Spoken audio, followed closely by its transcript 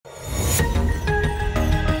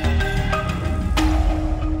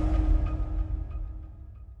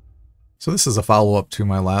So this is a follow-up to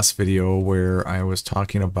my last video where I was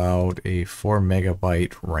talking about a 4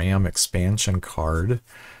 megabyte RAM expansion card,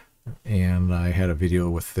 and I had a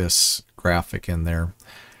video with this graphic in there.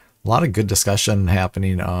 A lot of good discussion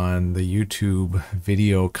happening on the YouTube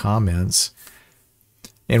video comments,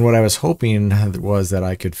 and what I was hoping was that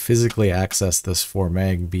I could physically access this 4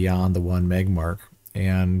 meg beyond the 1 meg mark,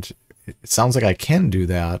 and it sounds like I can do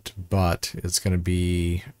that, but it's going to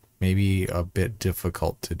be maybe a bit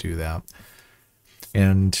difficult to do that.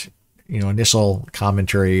 And initial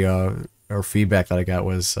commentary or feedback that I got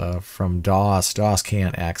was from DOS. DOS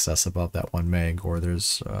can't access above that 1 meg, or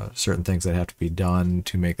there's certain things that have to be done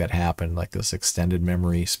to make that happen, like this extended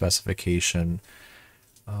memory specification.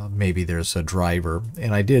 Maybe there's a driver,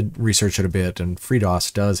 and I did research it a bit, and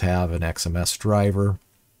FreeDOS does have an XMS driver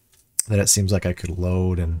that it seems like I could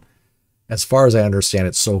load. And as far as I understand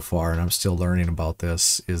it so far, and I'm still learning about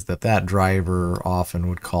this, is that that driver often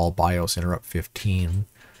would call BIOS interrupt 15.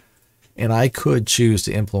 And I could choose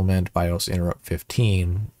to implement BIOS interrupt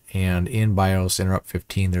 15. And in BIOS interrupt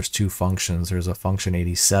 15, there's two functions. There's a function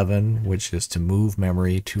 87, which is to move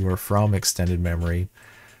memory to or from extended memory.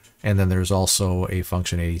 And then there's also a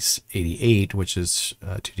function 88, which is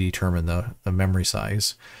to determine the memory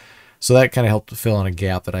size. So that kind of helped to fill in a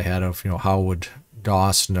gap that I had of, how would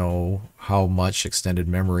DOS know how much extended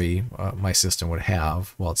memory my system would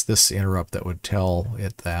have. Well, it's this interrupt that would tell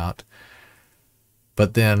it that.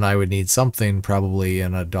 But then I would need something probably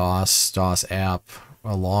in a DOS app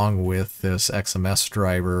along with this XMS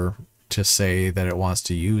driver to say that it wants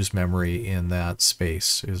to use memory in that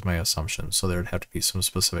space, is my assumption. So there'd have to be some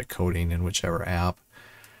specific coding in whichever app,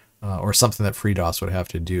 or something that FreeDOS would have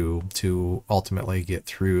to do to ultimately get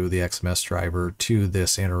through the XMS driver to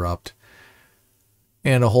this interrupt.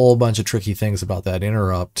 And a whole bunch of tricky things about that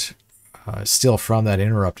interrupt. Still, from that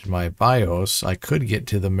interrupt in my BIOS, I could get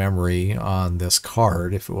to the memory on this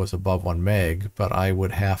card if it was above 1 meg, but I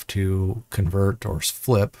would have to convert or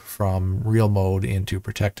flip from real mode into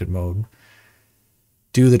protected mode,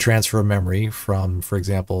 do the transfer of memory from, for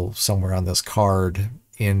example, somewhere on this card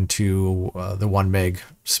into the 1 meg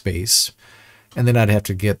space, and then I'd have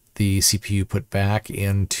to get the CPU put back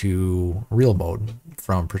into real mode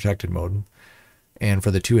from protected mode. And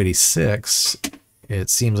for the 286, it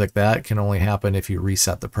seems like that can only happen if you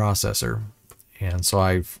reset the processor. And so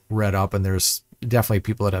I've read up, and there's definitely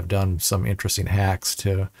people that have done some interesting hacks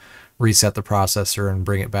to reset the processor and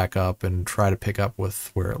bring it back up and try to pick up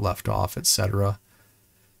with where it left off, etc.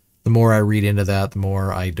 The more I read into that, the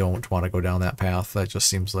more I don't want to go down that path. That just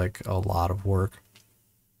seems like a lot of work.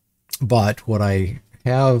 But what I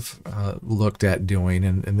have looked at doing,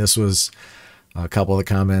 and this was a couple of the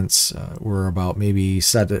comments were about maybe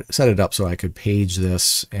set it up so I could page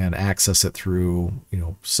this and access it through,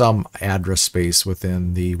 some address space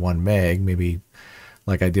within the 1 meg. Maybe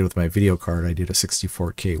like I did with my video card, I did a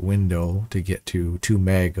 64K window to get to 2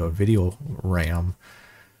 meg of video RAM.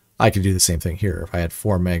 I could do the same thing here. If I had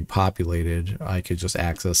 4 meg populated, I could just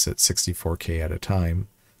access it 64K at a time.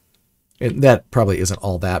 That probably isn't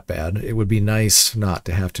all that bad. It would be nice not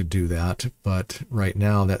to have to do that, but right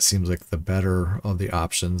now that seems like the better of the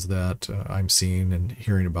options that I'm seeing and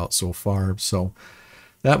hearing about so far. So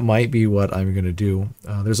that might be what I'm going to do.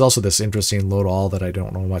 There's also this interesting load all that I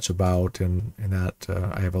don't know much about, and that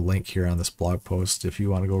I have a link here on this blog post if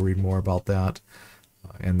you want to go read more about that.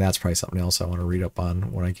 And that's probably something else I want to read up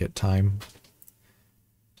on when I get time.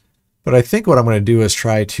 But I think what I'm going to do is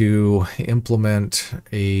try to implement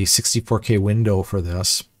a 64K window for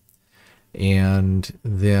this. And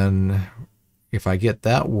then if I get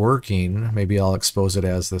that working, maybe I'll expose it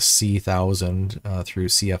as the C1000 through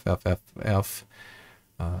CFFF.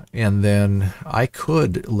 And then I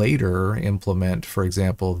could later implement, for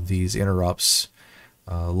example, these interrupts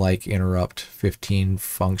like interrupt 15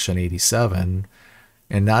 function 87,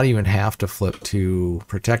 and not even have to flip to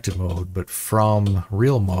protected mode, but from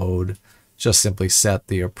real mode, just simply set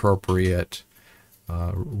the appropriate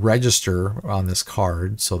register on this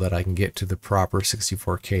card so that I can get to the proper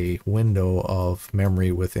 64K window of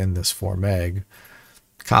memory within this 4 meg,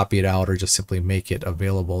 copy it out, or just simply make it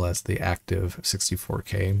available as the active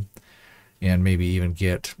 64K, and maybe even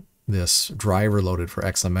get this driver loaded for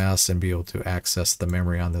XMS and be able to access the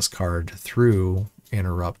memory on this card through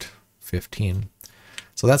interrupt 15.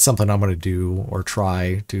 So that's something I'm going to do or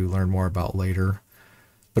try to learn more about later.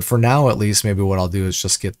 But for now, at least, maybe what I'll do is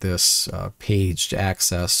just get this paged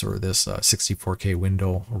access or this 64K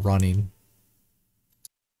window running.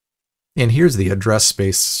 And here's the address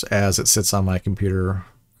space as it sits on my computer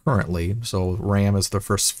currently. So RAM is the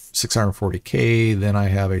first 640K, then I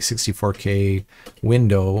have a 64K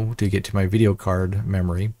window to get to my video card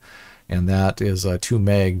memory. and that is a 2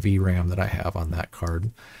 meg VRAM that I have on that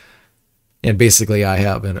card. And basically I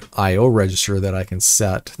have an I/O register that I can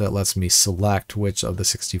set that lets me select which of the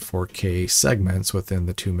 64K segments within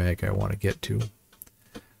the 2 meg I want to get to.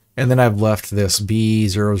 And then I've left this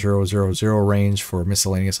B0000 range for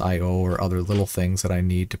miscellaneous I/O or other little things that I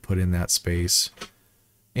need to put in that space.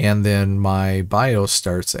 And then my BIOS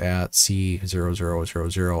starts at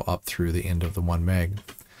C0000 up through the end of the 1 meg.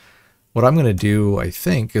 What I'm going to do, I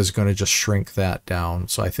think, is going to just shrink that down.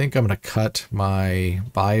 So I think I'm going to cut my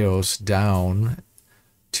BIOS down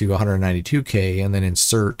to 192K and then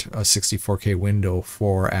insert a 64K window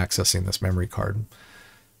for accessing this memory card.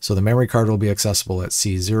 So the memory card will be accessible at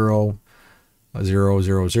C0000,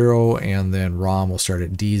 and then ROM will start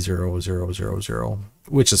at D0000,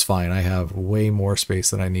 which is fine. I have way more space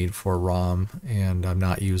than I need for ROM, and I'm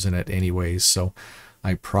not using it anyways, so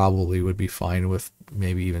I probably would be fine with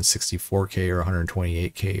maybe even 64K or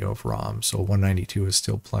 128K of ROM. So 192 is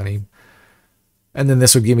still plenty. And then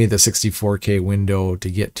this would give me the 64K window to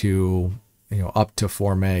get to, up to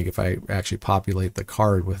 4 meg if I actually populate the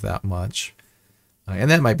card with that much. And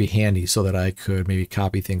that might be handy so that I could maybe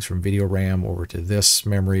copy things from video RAM over to this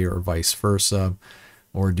memory or vice versa,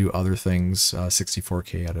 or do other things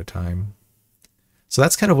 64K at a time. So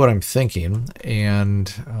that's kind of what I'm thinking,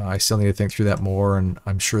 and I still need to think through that more, and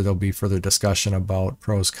I'm sure there'll be further discussion about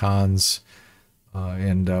pros, cons,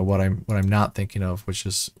 and what I'm not thinking of, which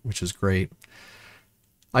is great.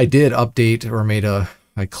 I did update or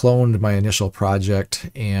I cloned my initial project,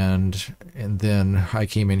 and then I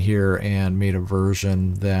came in here and made a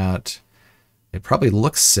version that it probably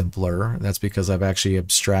looks simpler. That's because I've actually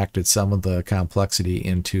abstracted some of the complexity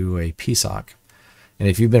into a PSOC. And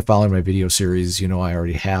if you've been following my video series, I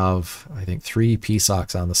already have, I think, 3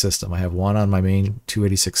 PSOCs on the system. I have one on my main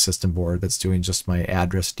 286 system board that's doing just my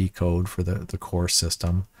address decode for the core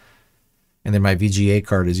system. And then my VGA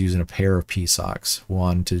card is using a pair of PSOCs,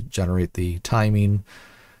 one to generate the timing,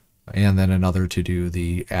 and then another to do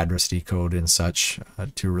the address decode and such,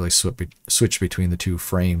 to really switch between the 2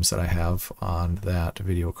 frames that I have on that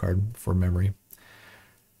video card for memory.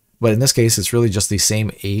 But in this case, it's really just the same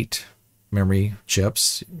 8 memory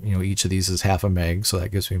chips. Each of these is half a meg, so that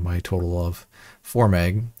gives me my total of 4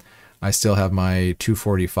 meg. I still have my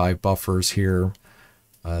 245 buffers here,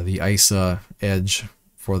 the ISA edge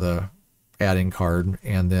for the adding card,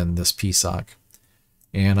 and then this PSOC.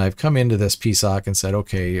 And I've come into this PSOC and said,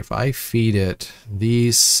 okay, if I feed it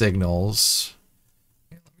these signals,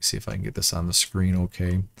 let me see if I can get this on the screen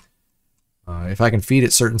okay. If I can feed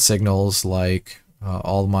it certain signals like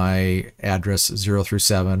all my address 0 through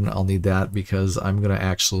 7, I'll need that because I'm going to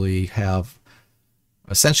actually have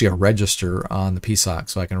essentially a register on the PSOC,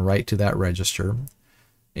 so I can write to that register,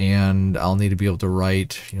 and I'll need to be able to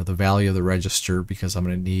write the value of the register because I'm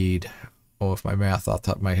going to need, if my math off the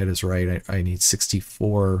top of my head is right, I need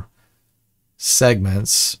 64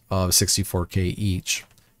 segments of 64K each.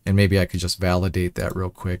 And maybe I could just validate that real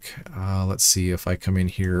quick. Let's see if I come in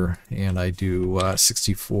here and I do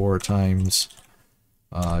 64 times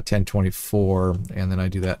 1024, and then I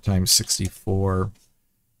do that times 64.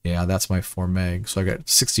 Yeah, that's my 4 meg. So I got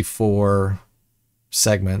 64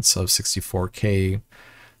 segments of 64K.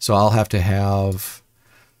 So I'll have to have,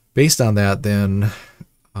 based on that, then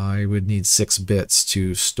I would need 6 bits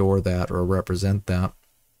to store that or represent that.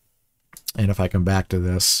 And if I come back to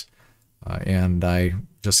this and I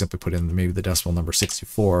just simply put in maybe the decimal number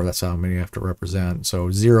 64, that's how many I have to represent.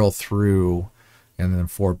 So 0 through, and then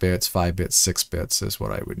 4 bits, 5 bits, 6 bits is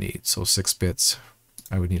what I would need. So 6 bits,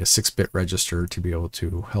 I would need a 6-bit register to be able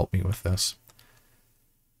to help me with this.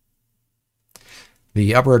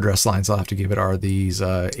 The upper address lines I'll have to give it are these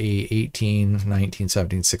A18, 19,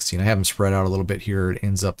 17, 16. I have them spread out a little bit here. It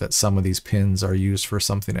ends up that some of these pins are used for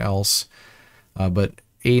something else. But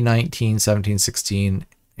A19, 17, 16,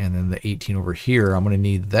 and then the 18 over here, I'm going to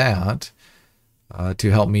need that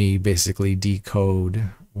to help me basically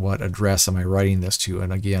decode what address am I writing this to.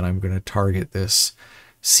 And again, I'm going to target this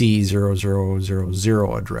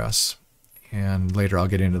C0000 address. And later I'll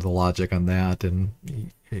get into the logic on that, and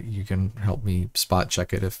you can help me spot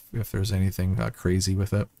check it if there's anything crazy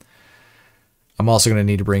with it. I'm also going to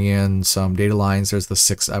need to bring in some data lines. There's the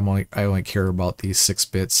 6. I only care about these 6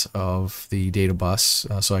 bits of the data bus,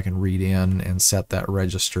 so I can read in and set that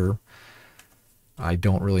register. I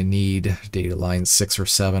don't really need data lines 6 or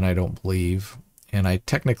 7, I don't believe. And I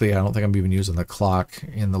don't think I'm even using the clock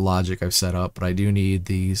in the logic I've set up, but I do need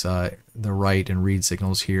these, the write and read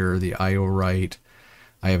signals here, the IO write.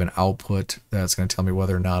 I have an output that's going to tell me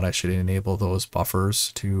whether or not I should enable those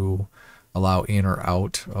buffers to allow in or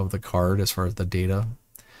out of the card as far as the data.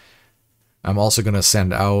 I'm also going to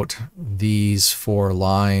send out these 4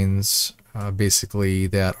 lines basically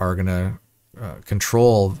that are going to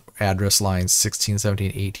control address lines 16,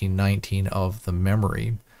 17, 18, 19 of the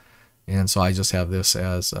memory. And so I just have this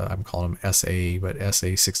as, I'm calling them SA, but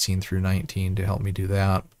SA 16 through 19 to help me do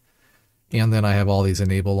that. And then I have all these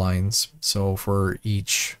enable lines. So for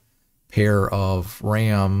each pair of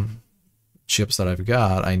RAM chips that I've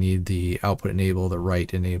got, I need the output enable, the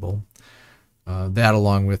write enable. That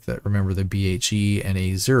along with, remember, the BHE and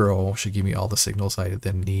A0 should give me all the signals I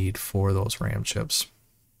then need for those RAM chips.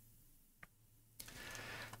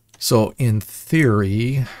 So in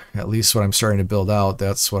theory, at least what I'm starting to build out,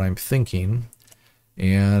 that's what I'm thinking.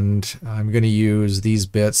 And I'm going to use these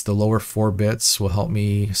bits. The lower 4 bits will help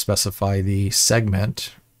me specify the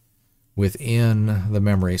segment within the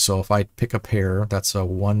memory. So if I pick a pair, that's a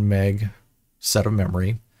 1 meg set of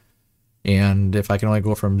memory. And if I can only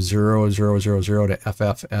go from 0000 to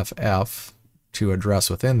FFFF to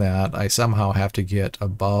address within that, I somehow have to get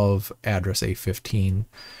above address A15.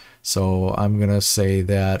 So I'm going to say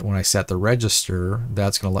that when I set the register,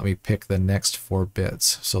 that's going to let me pick the next 4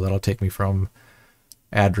 bits. So that'll take me from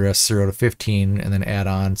address 0 to 15 and then add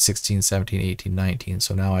on 16, 17, 18, 19.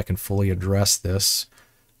 So now I can fully address this.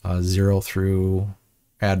 0 through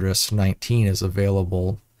address 19 is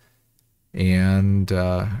available, and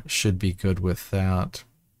should be good with that.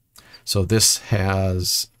 So this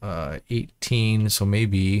has 18, so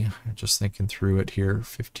maybe, just thinking through it here,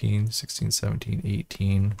 15, 16, 17,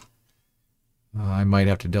 18. I might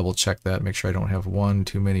have to double check that, make sure I don't have one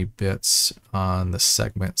too many bits on the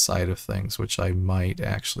segment side of things, which I might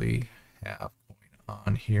actually have going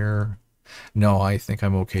on here. No, I think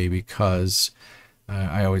I'm okay because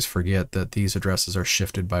I always forget that these addresses are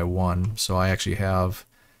shifted by 1. So I actually have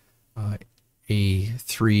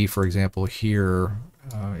A3, for example, here.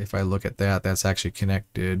 If I look at that, that's actually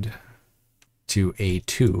connected to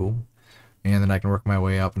A2. And then I can work my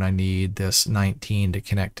way up, and I need this 19 to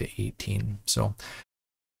connect to 18. So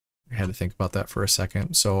I had to think about that for a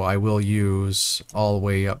second. So I will use all the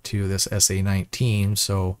way up to this SA19.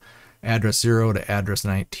 So address 0 to address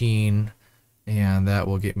 19. And that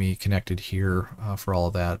will get me connected here for all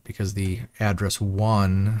of that, because the address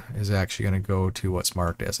 1 is actually going to go to what's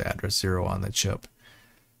marked as address 0 on the chip.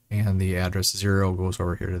 And the address 0 goes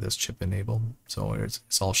over here to this chip enable. So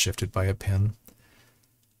it's all shifted by a pin.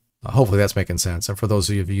 Hopefully that's making sense. And for those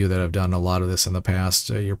of you that have done a lot of this in the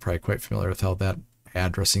past, you're probably quite familiar with how that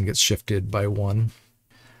addressing gets shifted by 1.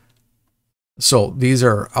 So these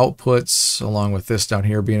are outputs, along with this down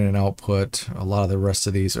here being an output. A lot of the rest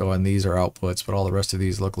of these, and these are outputs, but all the rest of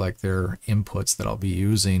these look like they're inputs that I'll be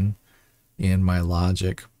using in my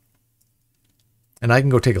logic. And I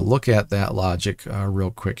can go take a look at that logic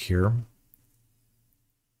real quick here.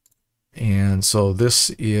 And so this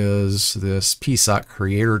is this PSOC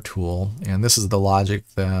creator tool, and this is the logic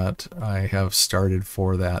that I have started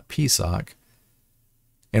for that PSOC.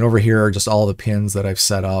 And over here are just all the pins that I've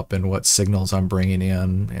set up and what signals I'm bringing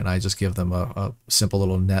in, and I just give them a simple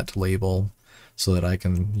little net label so that I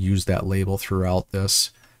can use that label throughout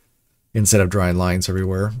this instead of drawing lines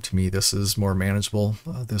everywhere. To me, this is more manageable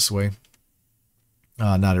this way.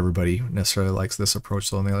 Not everybody necessarily likes this approach,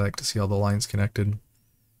 though, and they like to see all the lines connected.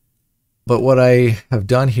 But what I have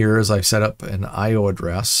done here is I've set up an IO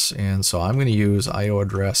address, and so I'm going to use IO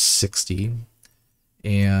address 60,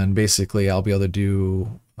 and basically I'll be able to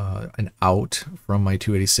do an out from my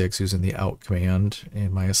 286 using the out command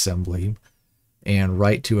in my assembly, and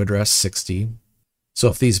write to address 60. So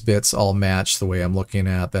if these bits all match the way I'm looking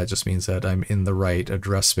at, that just means that I'm in the right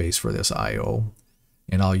address space for this IO.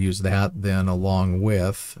 And I'll use that then along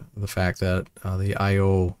with the fact that the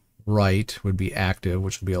IO write would be active,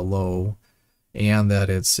 which would be a low, and that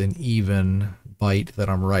it's an even byte that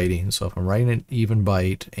I'm writing. So if I'm writing an even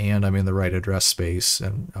byte and I'm in the right address space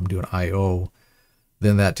and I'm doing IO,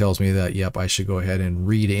 then that tells me that, yep, I should go ahead and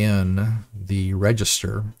read in the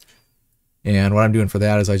register. And what I'm doing for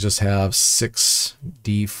that is I just have 6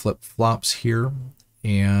 D flip-flops here,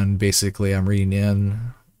 and basically I'm reading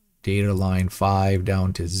in data line 5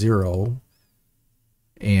 down to 0,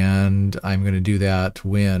 and I'm going to do that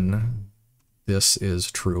when this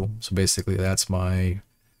is true. So basically that's what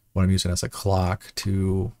I'm using as a clock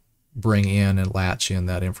to bring in and latch in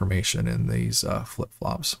that information in these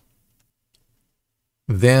flip-flops.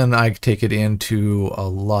 Then I take it into a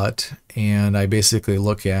LUT, and I basically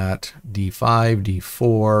look at D5,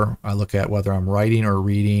 D4. I look at whether I'm writing or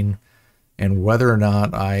reading, and whether or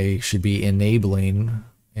not I should be enabling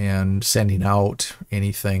and sending out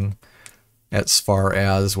anything. as far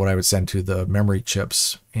as what I would send to the memory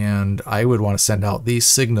chips. And I would want to send out these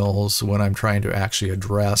signals when I'm trying to actually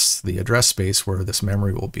address the address space where this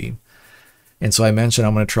memory will be. And so I mentioned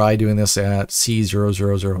I'm going to try doing this at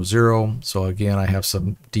C0000. So again, I have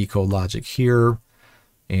some decode logic here.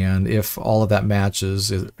 And if all of that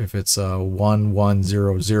matches, if it's a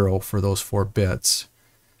 1100 for those 4 bits,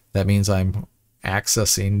 that means I'm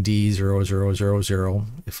accessing D0000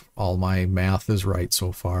 if all my math is right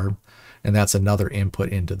so far. And that's another input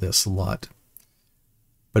into this LUT.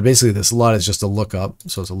 But basically this LUT is just a lookup.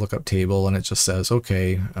 So it's a lookup table, and it just says,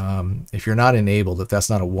 okay, if you're not enabled, if that's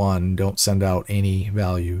not a 1, don't send out any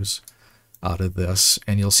values out of this.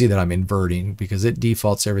 And you'll see that I'm inverting because it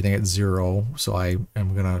defaults everything at 0. So I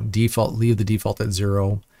am going to leave the default at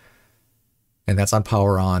 0. And that's on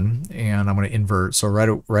power on. And I'm going to invert. So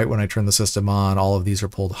right when I turn the system on, all of these are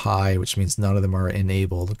pulled high, which means none of them are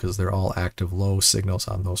enabled because they're all active low signals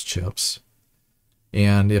on those chips.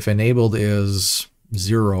 And if enabled is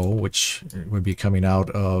 0, which would be coming out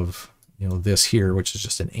of this here, which is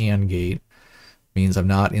just an AND gate, means I'm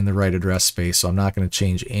not in the right address space, so I'm not going to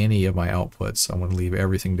change any of my outputs. I'm going to leave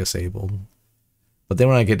everything disabled. But then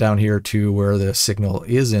when I get down here to where the signal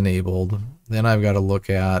is enabled, then I've got to look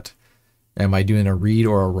at, am I doing a read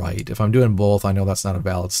or a write? If I'm doing both, I know that's not a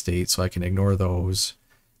valid state, so I can ignore those.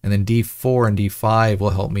 And then D4 and D5 will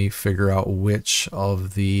help me figure out which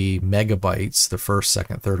of the megabytes, the first,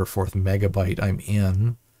 second, third, or fourth megabyte I'm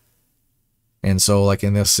in. And so like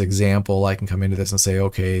in this example, I can come into this and say,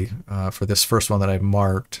 okay, for this first one that I've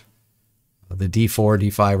marked, the D4,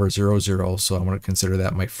 D5 are 00, so I'm going to consider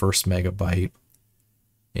that my first megabyte.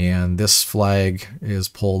 And this flag is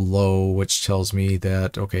pulled low, which tells me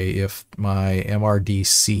that, okay, if my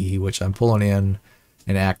MRDC, which I'm pulling in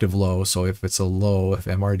an active low, so if it's a low, if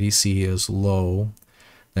MRDC is low,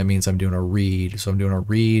 that means I'm doing a read. So I'm doing a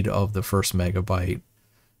read of the first megabyte.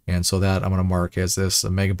 And so that I'm going to mark as this a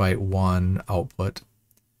megabyte 1 output.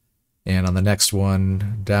 And on the next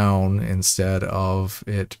one down, instead of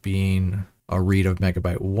it being a read of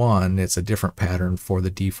megabyte 1, it's a different pattern for the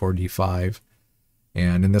D4, D5.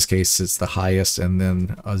 And in this case, it's the highest and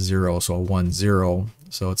then a 0, so a 1, 0.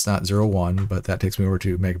 So it's not 0, 1, but that takes me over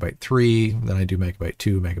to megabyte 3. Then I do megabyte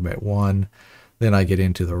 2, megabyte 1. Then I get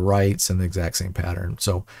into the writes and the exact same pattern.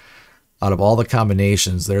 So out of all the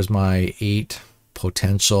combinations, there's my 8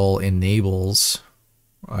 potential enables,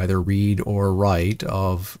 either read or write,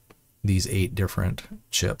 of these 8 different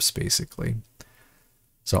chips, basically.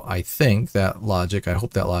 So I think that logic, I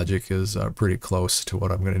hope that logic is pretty close to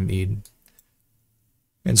what I'm going to need.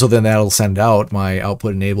 And so then that'll send out my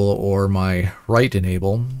output enable or my write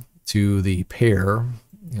enable to the pair.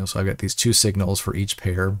 So I've got these 2 signals for each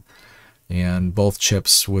pair, and both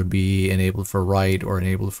chips would be enabled for write or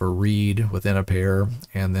enabled for read within a pair.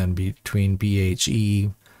 And then between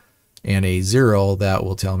BHE and A0, that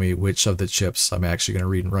will tell me which of the chips I'm actually going to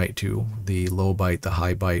read and write to, the low byte, the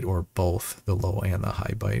high byte, or both the low and the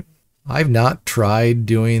high byte. I've not tried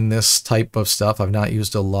doing this type of stuff. I've not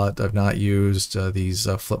used a LUT. I've not used these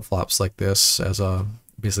flip-flops like this as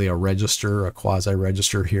basically a register, a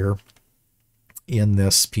quasi-register here in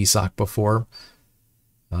this PSOC before.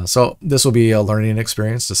 So this will be a learning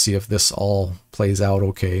experience to see if this all plays out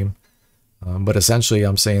okay. But essentially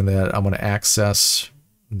I'm saying that I'm going to access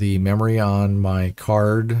the memory on my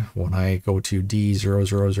card when I go to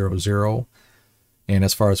D0000. And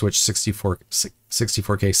as far as which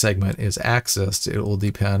 64K segment is accessed, it will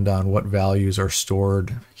depend on what values are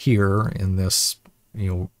stored here in this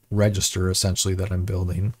register essentially that I'm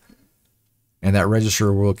building. And that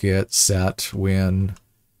register will get set when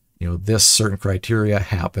this certain criteria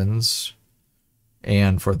happens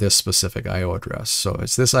and for this specific IO address. So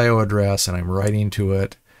it's this IO address and I'm writing to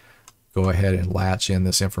it. Go ahead and latch in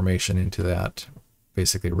this information into that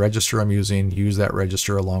basically register I'm using. Use that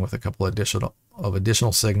register along with a couple additional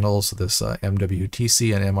signals, this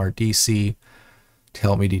MWTC and MRDC, to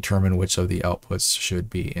help me determine which of the outputs should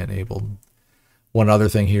be enabled. One other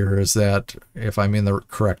thing here is that if I'm in the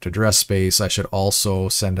correct address space, I should also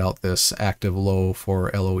send out this active low for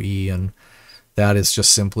LOE, and that is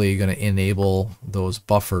just simply going to enable those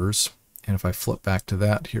buffers. And if I flip back to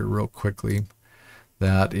that here real quickly,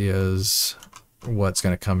 that is what's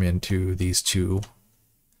going to come into these 2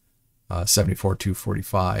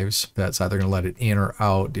 74245s. That's either going to let it in or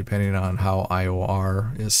out depending on how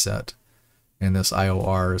IOR is set. And this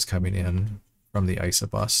IOR is coming in from the ISA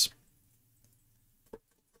bus.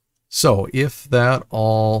 So if that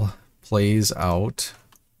all plays out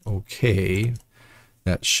okay,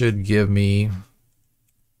 that should give me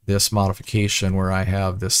this modification where I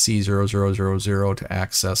have this C0000 to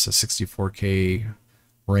access a 64K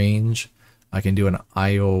range I can do an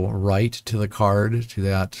IO write to the card, to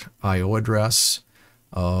that IO address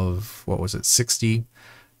of, what was it, 60.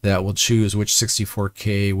 That will choose which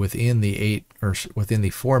 64K within the 8 or within the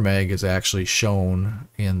 4 meg is actually shown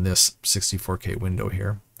in this 64K window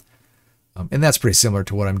here. And that's pretty similar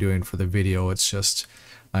to what I'm doing for the video. It's just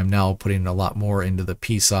I'm now putting a lot more into the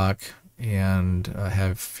PSOC and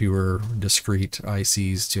have fewer discrete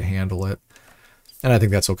ICs to handle it. And I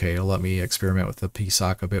think that's okay. It'll let me experiment with the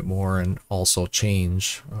PSOC a bit more and also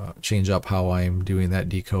change up how I'm doing that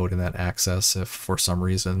decode and that access if for some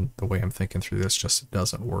reason the way I'm thinking through this just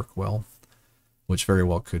doesn't work well, which very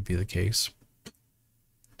well could be the case.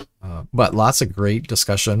 But lots of great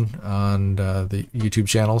discussion on the YouTube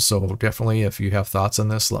channel, so definitely if you have thoughts on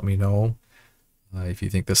this, let me know. If you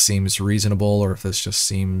think this seems reasonable or if this just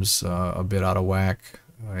seems a bit out of whack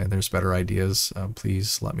and there's better ideas,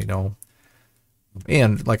 please let me know.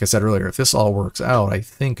 And like I said earlier, if this all works out, I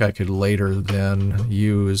think I could later then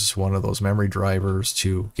use one of those memory drivers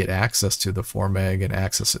to get access to the 4 meg and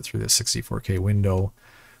access it through the 64K window.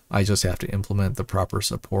 I just have to implement the proper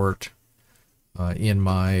support in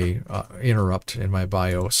my interrupt in my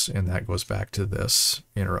BIOS, and that goes back to this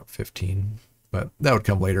interrupt 15. But that would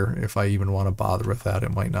come later. If I even want to bother with that,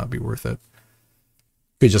 it might not be worth it.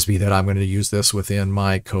 Could just be that I'm going to use this within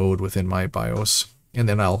my code, within my BIOS, and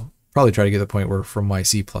then I'll probably try to get to the point where from my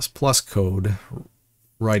C++ code,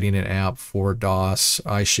 writing an app for DOS,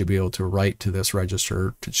 I should be able to write to this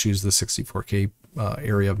register to choose the 64K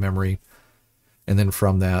area of memory. And then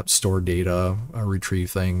from that, store data,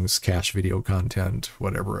 retrieve things, cache video content,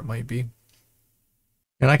 whatever it might be.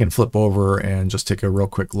 And I can flip over and just take a real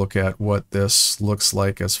quick look at what this looks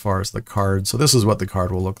like as far as the card. So this is what the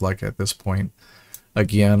card will look like at this point.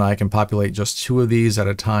 Again, I can populate just 2 of these at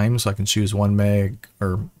a time. So I can choose 1 meg,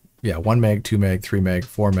 or yeah, 1 meg, 2 meg, 3 meg,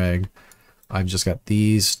 4 meg. I've just got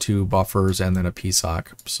these 2 buffers and then a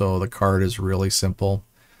PSOC. So the card is really simple.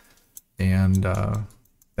 And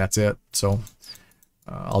that's it. So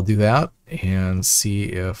I'll do that and see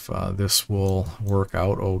if this will work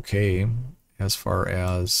out okay as far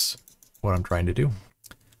as what I'm trying to do.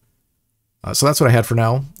 So that's what I had for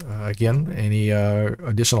now. Again, any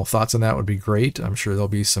additional thoughts on that would be great. I'm sure there'll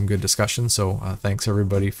be some good discussion. So thanks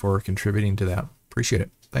everybody for contributing to that. Appreciate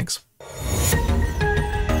it. Thanks.